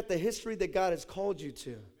look back at the history that God has called you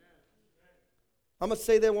to. I'm going to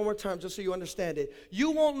say that one more time just so you understand it.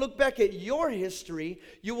 You won't look back at your history.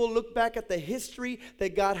 You will look back at the history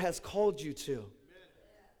that God has called you to.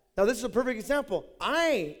 Now, this is a perfect example.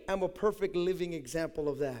 I am a perfect living example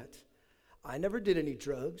of that. I never did any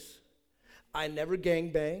drugs. I never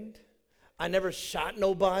gangbanged. I never shot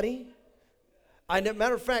nobody.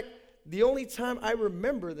 Matter of fact, the only time I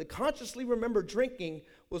consciously remember drinking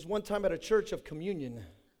was one time at a church of communion.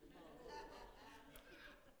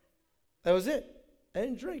 That was it. I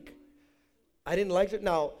didn't drink. I didn't like it.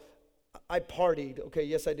 Now, I partied. Okay,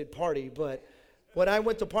 yes, I did party, but when I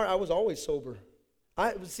went to party, I was always sober.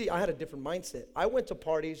 I had a different mindset. I went to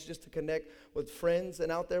parties just to connect with friends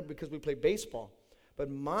and out there because we played baseball. But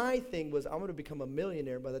my thing was, I'm going to become a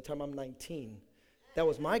millionaire by the time I'm 19. That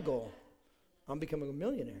was my goal. I'm becoming a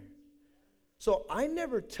millionaire. So I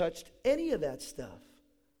never touched any of that stuff.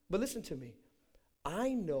 But listen to me.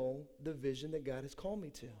 I know the vision that God has called me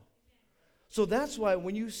to. So that's why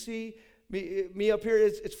when you see me up here,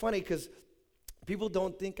 it's funny because people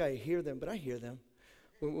don't think I hear them, but I hear them.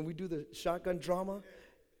 When we do the shotgun drama,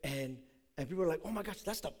 and people are like, "Oh my gosh,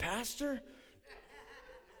 that's the pastor?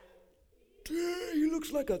 Dang, he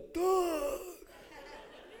looks like a thug.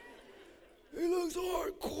 He looks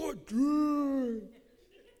hardcore, dude."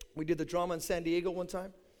 We did the drama in San Diego one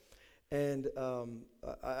time, and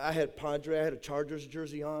I had Padre. I had a Chargers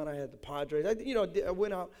jersey on. I had the Padres. I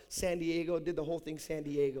went out San Diego, did the whole thing San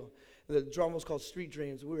Diego. The drama was called Street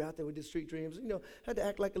Dreams. We were out there, we did Street Dreams. Had to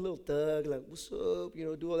act like a little thug, like, "What's up?"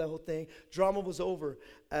 Do all that whole thing. Drama was over.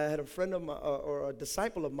 I had a friend of mine, or a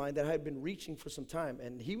disciple of mine that I had been reaching for some time,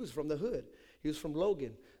 and he was from the hood. He was from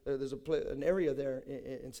Logan. There's an area there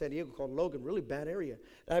in San Diego called Logan, really bad area.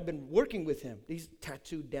 And I've been working with him. He's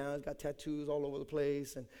tattooed down, he's got tattoos all over the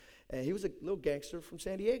place, and he was a little gangster from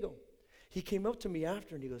San Diego. He came up to me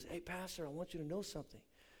after, and he goes, "Hey, Pastor, I want you to know something."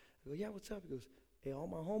 I go, "Yeah, what's up?" He goes, "Hey, all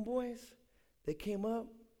my homeboys, they came up,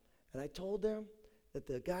 and I told them that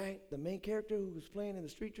the guy, the main character who was playing in the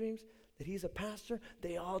Street Dreams, that he's a pastor.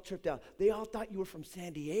 They all tripped out. They all thought you were from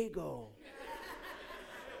San Diego."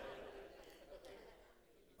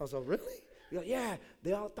 I was like, "Really?" He goes, "Yeah,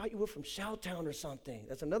 they all thought you were from Showtown or something."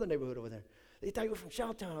 That's another neighborhood over there. "They thought you were from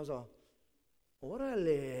Showtown." I was all,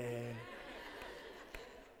 "Orale."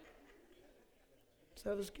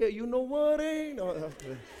 So I was scared. You know what, eh? No.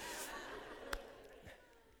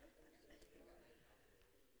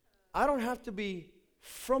 I don't have to be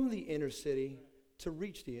from the inner city to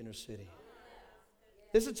reach the inner city.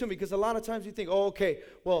 Listen to me, because a lot of times you think, "Oh, okay,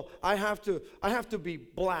 well, I have to be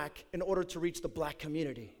black in order to reach the black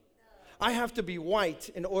community. I have to be white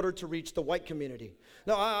in order to reach the white community."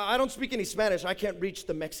 No, I don't speak any Spanish. I can't reach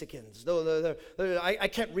the Mexicans. I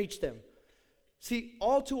can't reach them. See,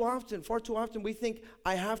 far too often, we think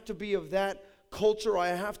I have to be of that culture, or I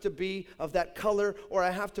have to be of that color, or I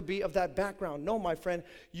have to be of that background. No, my friend,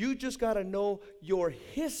 you just got to know your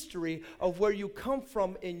history of where you come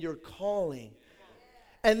from in your calling.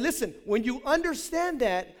 And listen, when you understand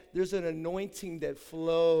that, there's an anointing that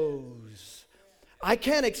flows. I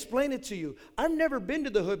can't explain it to you. I've never been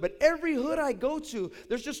to the hood, but every hood I go to,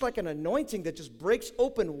 there's just like an anointing that just breaks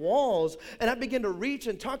open walls. And I begin to reach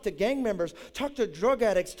and talk to gang members, talk to drug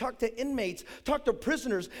addicts, talk to inmates, talk to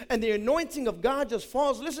prisoners, and the anointing of God just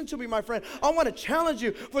falls. Listen to me, my friend. I want to challenge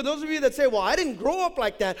you. For those of you that say, "Well, I didn't grow up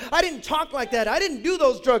like that. I didn't talk like that. I didn't do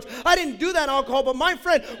those drugs. I didn't do that alcohol." But my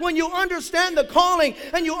friend, when you understand the calling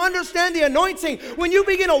and you understand the anointing, when you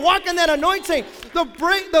begin to walk in that anointing, the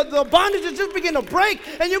bondages just begin to break,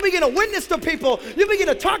 and you begin to witness to people, you begin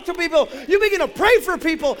to talk to people, you begin to pray for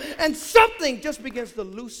people, and something just begins to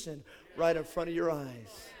loosen right in front of your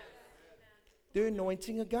eyes. The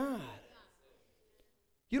anointing of God.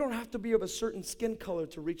 You don't have to be of a certain skin color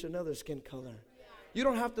to reach another skin color. You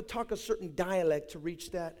don't have to talk a certain dialect to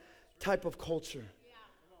reach that type of culture.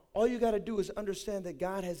 All you got to do is understand that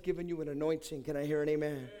God has given you an anointing. Can I hear an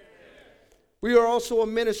amen? We are also a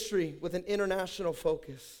ministry with an international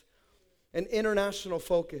focus. An international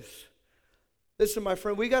focus. Listen, my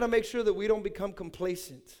friend, we got to make sure that we don't become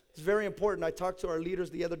complacent. It's very important. I talked to our leaders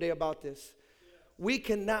the other day about this. We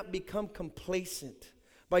cannot become complacent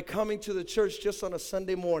by coming to the church just on a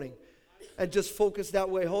Sunday morning and just focus that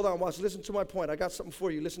way. Hold on, watch. Listen to my point. I got something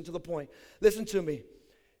for you. Listen to the point. Listen to me.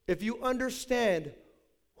 If you understand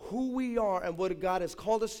who we are and what God has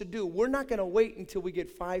called us to do, we're not going to wait until we get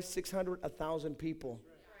 500, 600, 1,000 people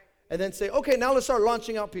and then say, okay, now let's start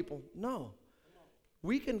launching out people. No.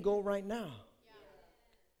 We can go right now.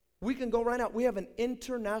 We can go right now. We have an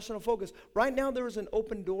international focus. Right now, there is an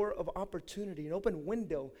open door of opportunity, an open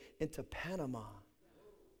window into Panama.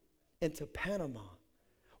 Into Panama.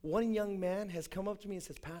 One young man has come up to me and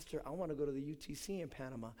says, Pastor, I want to go to the UTC in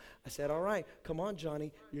Panama. I said, all right, come on,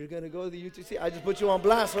 Johnny. You're going to go to the UTC. I just put you on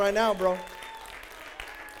blast right now, bro.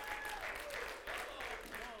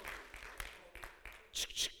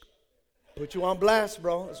 Put you on blast,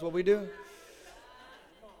 bro. That's what we do.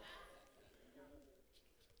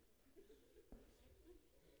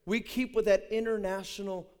 We keep with that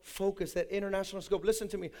international focus, that international scope. Listen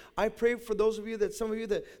to me. I pray for those of you, that some of you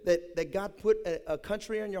that God put a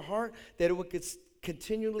country on your heart, that it would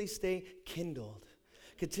continually stay kindled.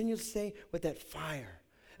 Continue to stay with that fire.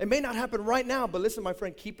 It may not happen right now, but listen, my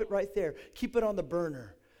friend, keep it right there. Keep it on the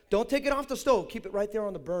burner. Don't take it off the stove. Keep it right there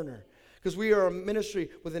on the burner. Because we are a ministry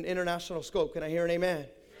with an international scope. Can I hear an amen?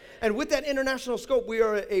 And with that international scope, we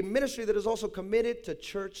are a ministry that is also committed to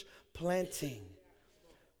church planting.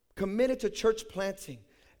 Committed to church planting.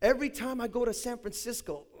 Every time I go to San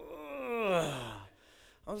Francisco,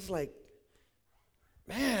 I was like,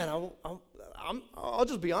 man, I'll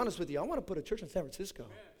just be honest with you. I want to put a church in San Francisco.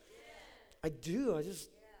 I do.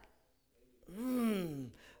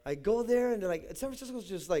 I go there and they're like, San Francisco's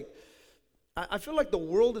just like, I feel like the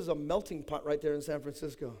world is a melting pot right there in San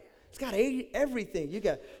Francisco. It's got everything. You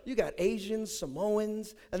got Asians,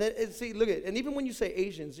 Samoans, and then see, look at, and even when you say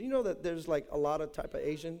Asians, you know that there's like a lot of type of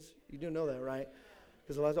Asians. You do know that, right?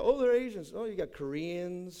 Because a lot of they're Asians. Oh, you got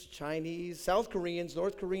Koreans, Chinese, South Koreans,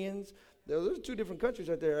 North Koreans. There's two different countries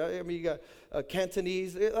right there. I mean, you got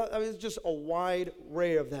Cantonese. It's just a wide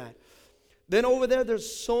array of that. Then over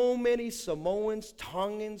there's so many Samoans,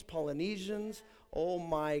 Tongans, Polynesians. Oh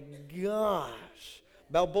my gosh.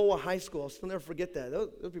 Balboa High School, I'll still never forget that.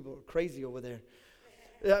 Those people are crazy over there.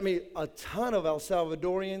 I mean, a ton of El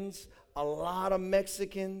Salvadorians, a lot of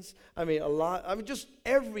Mexicans, just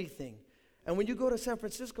everything. And when you go to San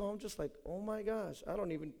Francisco, I'm just like, oh my gosh, I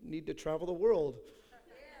don't even need to travel the world.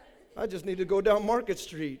 I just need to go down Market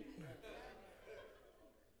Street.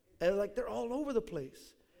 And like, they're all over the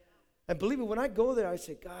place. And believe me, when I go there, I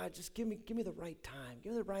say, God, just give me the right time.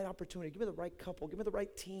 Give me the right opportunity. Give me the right couple. Give me the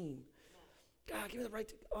right team. God, give me the right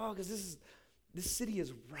team. Oh, because this city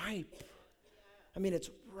is ripe. I mean, it's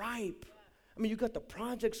ripe. I mean, you got the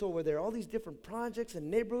projects over there, all these different projects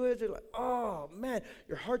and neighborhoods. They're like, oh, man,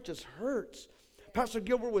 your heart just hurts. Pastor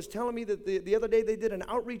Gilbert was telling me that the other day they did an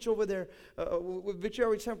outreach over there with Victory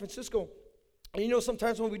Outreach San Francisco. And you know,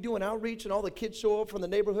 sometimes when we do an outreach and all the kids show up from the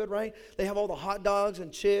neighborhood, right? They have all the hot dogs and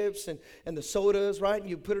chips and the sodas, right? And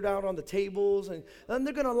you put it out on the tables and then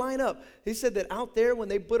they're going to line up. He said that out there when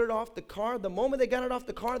they put it off the car, the moment they got it off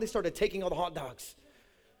the car, they started taking all the hot dogs.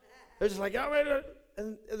 They're just like, oh,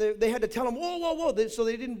 and they had to tell them, whoa. So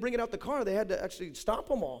they didn't bring it out the car. They had to actually stop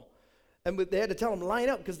them all. And they had to tell them, line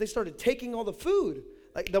up, because they started taking all the food.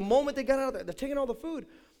 Like the moment they got out there, they're taking all the food.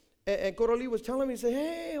 And Coroli was telling me, he said,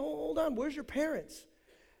 hey, hold on, where's your parents?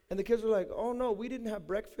 And the kids were like, oh, no, we didn't have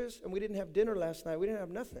breakfast and we didn't have dinner last night. We didn't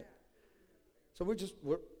have nothing. So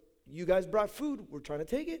you guys brought food. We're trying to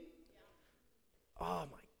take it. Oh,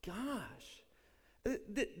 my gosh.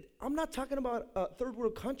 I'm not talking about a third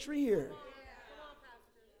world country here.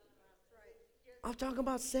 I'm talking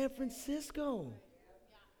about San Francisco.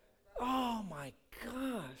 Oh, my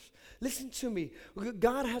gosh. Listen to me.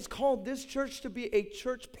 God has called this church to be a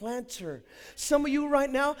church planter. Some of you right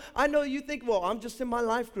now, I know you think, well, I'm just in my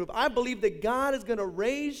life group. I believe that God is going to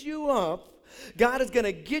raise you up. God is going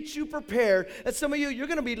to get you prepared. And some of you, you're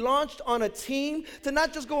going to be launched on a team to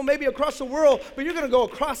not just go maybe across the world, but you're going to go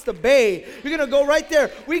across the bay. You're going to go right there.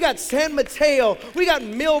 We got San Mateo. We got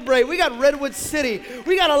Millbrae. We got Redwood City.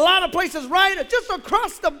 We got a lot of places right just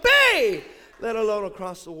across the bay, let alone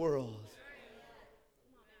across the world.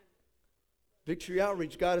 Victory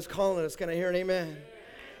Outreach, God is calling us. Can I hear an amen?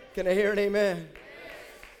 Can I hear an amen?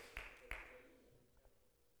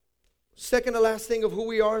 Second to last thing of who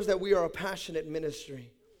we are is that we are a passionate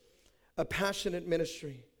ministry. A passionate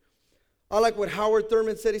ministry. I like what Howard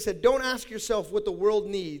Thurman said. He said, don't ask yourself what the world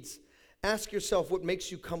needs. Ask yourself what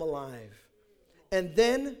makes you come alive. And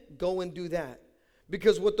then go and do that.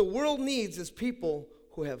 Because what the world needs is people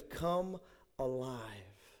who have come alive.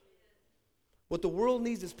 What the world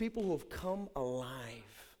needs is people who have come alive.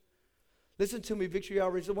 Listen to me, Victory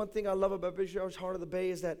Outreach. The one thing I love about Victory Outreach Heart of the Bay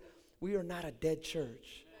is that we are not a dead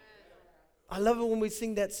church. I love it when we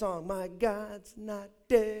sing that song, my God's not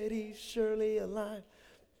dead, he's surely alive.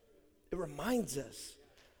 It reminds us,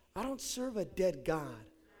 I don't serve a dead God.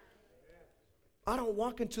 I don't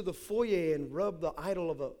walk into the foyer and rub the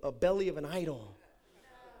idol of a belly of an idol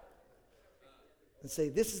and say,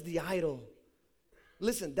 this is the idol.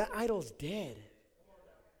 Listen, that idol's dead.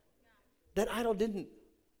 That idol didn't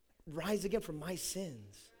rise again from my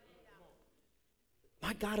sins.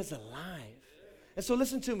 My God is alive. And so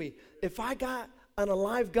listen to me. If I got an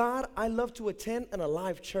alive God, I love to attend an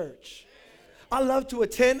alive church. I love to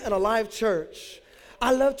attend an alive church.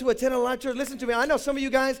 I love to attend a live church. Listen to me. I know some of you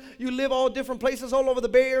guys, you live all different places all over the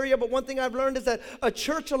Bay Area, but one thing I've learned is that a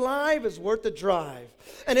church alive is worth the drive.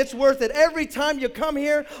 And it's worth it. Every time you come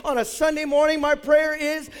here on a Sunday morning, my prayer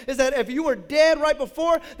is that if you were dead right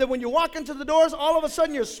before, that when you walk into the doors, all of a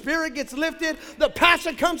sudden your spirit gets lifted. The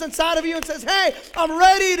passion comes inside of you and says, hey, I'm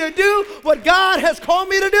ready to do what God has called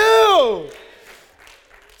me to do.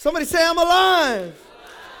 Somebody say, I'm alive.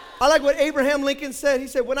 I like what Abraham Lincoln said. He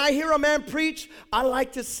said, when I hear a man preach, I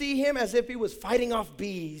like to see him as if he was fighting off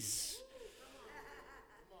bees.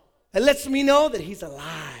 It lets me know that he's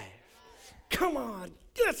alive. Come on,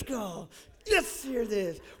 let's go. Let's hear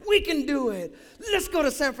this. We can do it. Let's go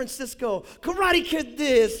to San Francisco. Karate Kid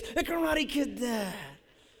this and Karate Kid that.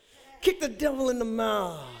 Kick the devil in the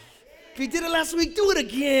mouth. If you did it last week, do it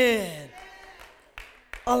again.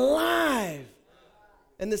 Alive.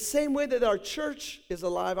 In the same way that our church is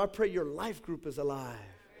alive, I pray your life group is alive.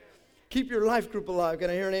 Keep your life group alive.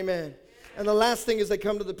 Can I hear an amen? And the last thing as I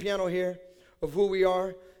come to the piano here of who we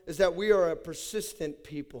are is that we are a persistent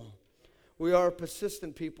people. We are a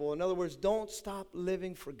persistent people. In other words, don't stop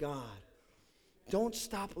living for God. Don't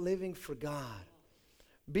stop living for God.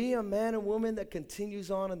 Be a man and woman that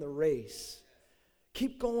continues on in the race.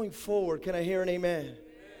 Keep going forward. Can I hear an amen?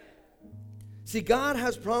 See, God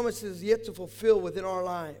has promises yet to fulfill within our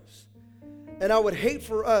lives. And I would hate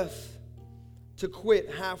for us to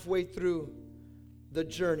quit halfway through the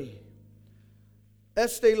journey.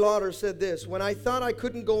 Estee Lauder said this, when I thought I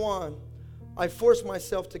couldn't go on, I forced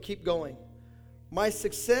myself to keep going. My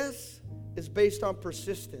success is based on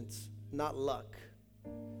persistence, not luck.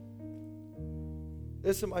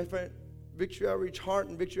 Listen, my friend, Victory Outreach Heart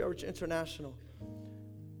and Victory Outreach International.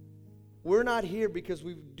 We're not here because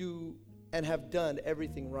we do and have done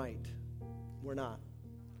everything right. We're not.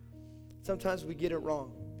 Sometimes we get it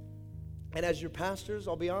wrong. And as your pastors,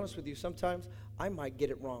 I'll be honest with you, sometimes I might get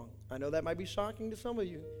it wrong. I know that might be shocking to some of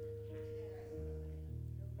you.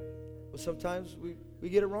 But sometimes we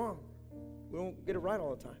get it wrong. We don't get it right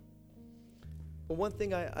all the time. But one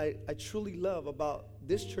thing I truly love about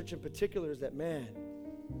this church in particular is that, man,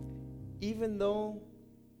 even though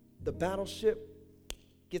the battleship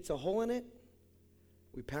gets a hole in it,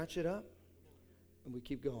 we patch it up and we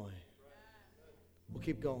keep going. We'll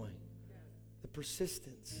keep going. The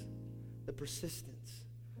persistence. The persistence.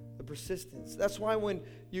 The persistence. That's why when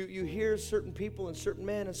you hear certain people and certain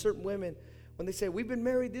men and certain women, when they say, we've been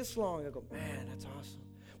married this long, I go, man, that's awesome.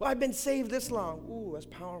 Well, I've been saved this long. Ooh, that's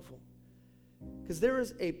powerful. Because there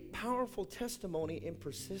is a powerful testimony in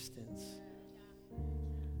persistence.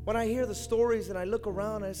 When I hear the stories and I look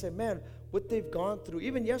around and I say, man, what they've gone through.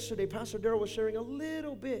 Even yesterday, Pastor Darrell was sharing a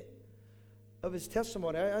little bit of his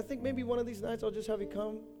testimony. I think maybe one of these nights I'll just have you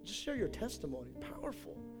come, just share your testimony.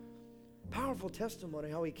 Powerful. Powerful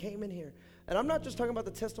testimony, how he came in here. And I'm not just talking about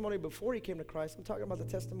the testimony before he came to Christ. I'm talking about the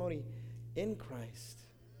testimony in Christ.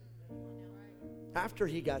 After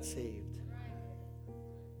he got saved.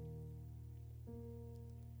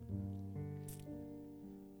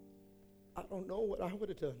 I don't know what I would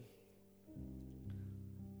have done.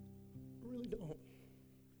 I really don't.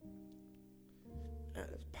 And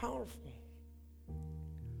it's powerful.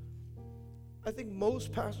 I think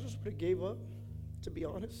most pastors would have gave up, to be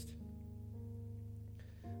honest.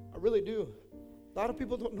 I really do. A lot of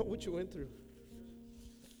people don't know what you went through.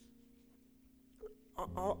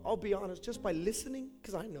 I'll be honest, just by listening,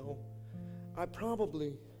 because I know, I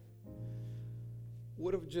probably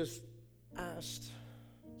would have just asked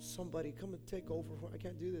somebody, come and take over. I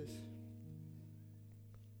can't do this.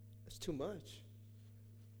 too much.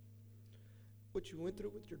 What you went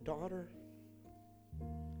through with your daughter,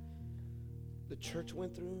 the church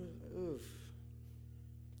went through, oof,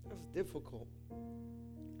 that was difficult.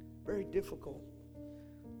 Very difficult.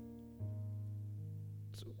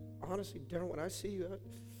 So honestly, Darren, when I see you,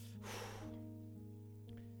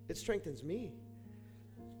 it strengthens me.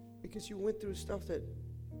 Because you went through stuff that,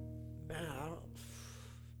 man,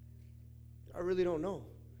 I really don't know.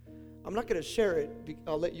 I'm not going to share it.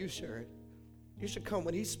 I'll let you share it. You should come.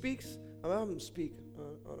 When he speaks, I'm having him speak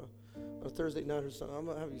on a Thursday night or something. I'm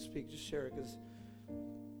going to have you speak. Just share it because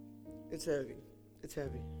it's heavy. It's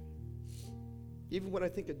heavy. Even when I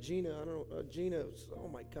think of Gina, I don't know, Gina, oh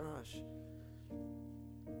my gosh.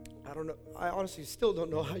 I don't know. I honestly still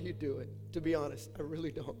don't know how you do it, to be honest. I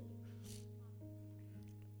really don't.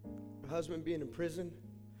 Her husband being in prison.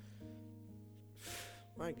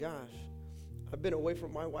 My gosh. I've been away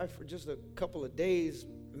from my wife for just a couple of days,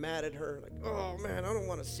 mad at her. Like, oh man, I don't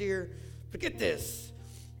want to see her. Forget this.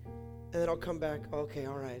 And then I'll come back. Okay,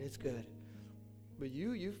 all right, it's good. But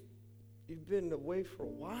you've been away for a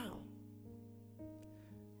while.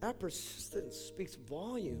 That persistence speaks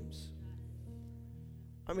volumes.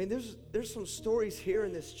 I mean, there's some stories here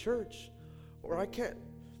in this church where I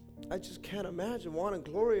just can't imagine. Juan and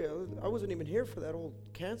Gloria, I wasn't even here for that old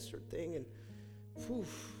cancer thing, and whew,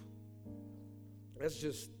 that's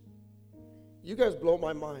just, you guys blow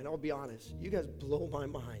my mind, I'll be honest. You guys blow my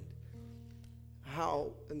mind.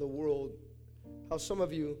 How in the world, how some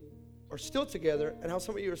of you are still together and how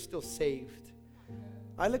some of you are still saved.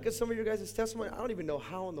 I look at some of your guys' testimony, I don't even know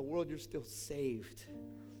how in the world you're still saved.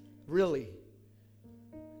 Really.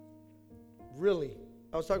 Really.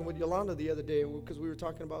 I was talking with Yolanda the other day because we were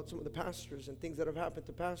talking about some of the pastors and things that have happened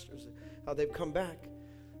to pastors, how they've come back.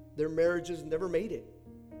 Their marriages never made it.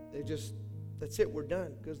 They just, that's it, we're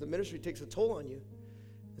done, because the ministry takes a toll on you.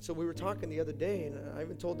 And so we were talking the other day, and I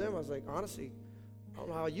even told them, I was like, honestly, I don't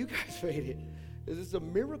know how you guys made it. This is a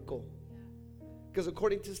miracle. Because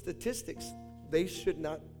according to statistics, they should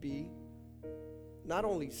not be not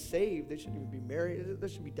only saved, they shouldn't even be married. They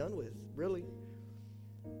should be done with, really.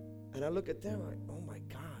 And I look at them like, oh my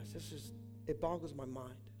gosh, it boggles my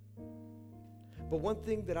mind. But one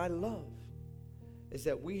thing that I love is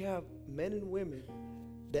that we have men and women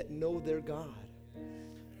that know their God.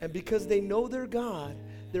 And because they know their God,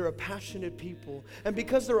 they're a passionate people. And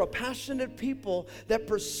because they're a passionate people, that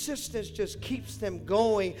persistence just keeps them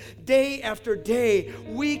going day after day,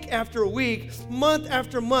 week after week, month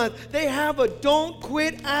after month. They have a don't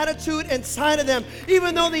quit attitude inside of them.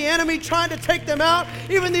 Even though the enemy tried to take them out,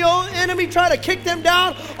 even the old enemy tried to kick them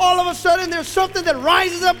down, all of a sudden there's something that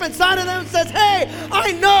rises up inside of them and says, hey,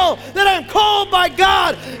 I know that I'm called by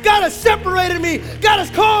God. God has separated me. God has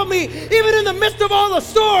called me. Even in the midst of all the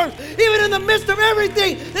storms, even in the midst of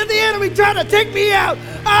everything, if the enemy tried to take me out,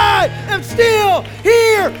 I am still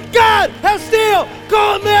here. God has still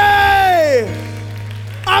called me.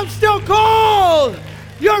 I'm still called.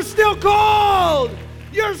 You're still called.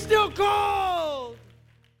 You're still called.